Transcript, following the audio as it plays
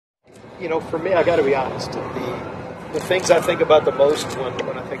for me, I got to be honest. The things I think about the most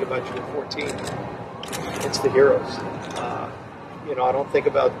when I think about June 14th, it's the heroes. I don't think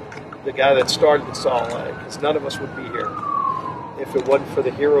about the guy that started this all, because none of us would be here if it wasn't for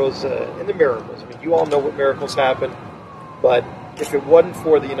the heroes and the miracles. I mean, you all know what miracles happen, but if it wasn't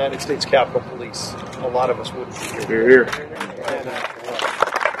for the United States Capitol Police, a lot of us wouldn't be here. You're here. And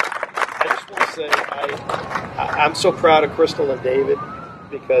I just want to say I'm so proud of Crystal and David,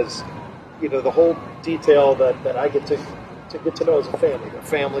 because the whole detail that I get to get to know as a family. Their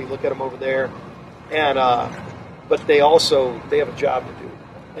family, look at them over there, and but they have a job to do,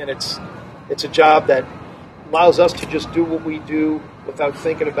 and it's a job that allows us to just do what we do without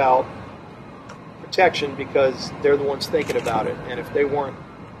thinking about protection, because they're the ones thinking about it. And if they weren't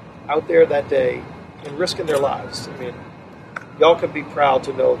out there that day and risking their lives, I mean, y'all can be proud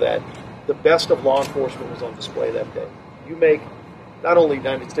to know that the best of law enforcement was on display that day. You make not only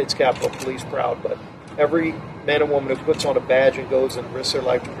United States Capitol Police proud, but every man and woman who puts on a badge and goes and risks their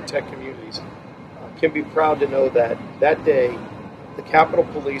life to protect communities can be proud to know that that day the Capitol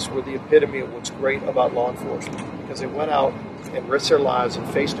Police were the epitome of what's great about law enforcement, because they went out and risked their lives and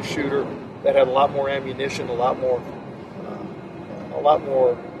faced a shooter that had a lot more ammunition, a lot more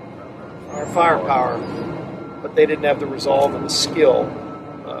firepower, but they didn't have the resolve and the skill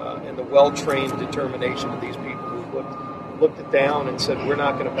and the well-trained determination of these people who looked it down and said, we're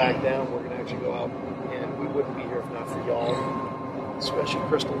not going to back down, we're going to actually go out, and we wouldn't be here if not for y'all, especially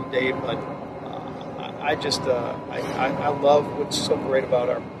Crystal and Dave. But I love what's so great about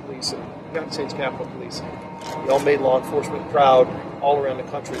our police and the United States Capitol Police. Y'all made law enforcement proud all around the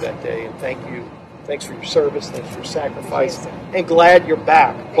country that day, and thank you. Thanks for your service, thanks for your sacrifice, and glad you're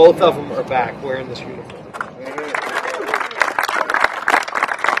back. Both of them are back wearing this uniform.